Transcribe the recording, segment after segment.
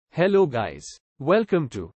Hello guys. Welcome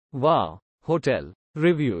to Wow Hotel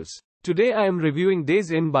Reviews. Today I am reviewing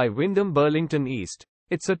Days Inn by Wyndham Burlington East.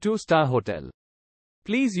 It's a 2-star hotel.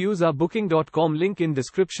 Please use our booking.com link in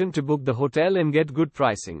description to book the hotel and get good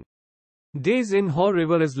pricing. Days Inn Haw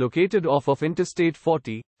River is located off of Interstate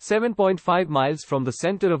 40, 7.5 miles from the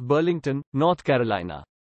center of Burlington, North Carolina.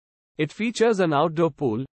 It features an outdoor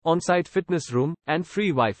pool, on-site fitness room, and free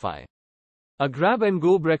Wi-Fi. A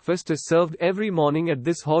grab-and-go breakfast is served every morning at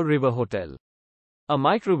this Haw River hotel. A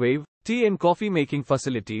microwave, tea and coffee making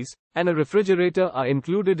facilities, and a refrigerator are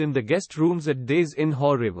included in the guest rooms at Days Inn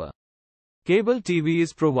Haw River. Cable TV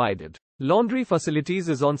is provided. Laundry facilities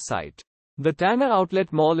is on site. The Tanger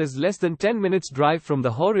Outlet Mall is less than 10 minutes drive from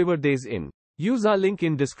the Haw River Days Inn. Use our link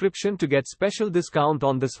in description to get special discount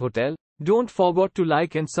on this hotel. Don't forget to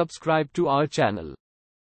like and subscribe to our channel.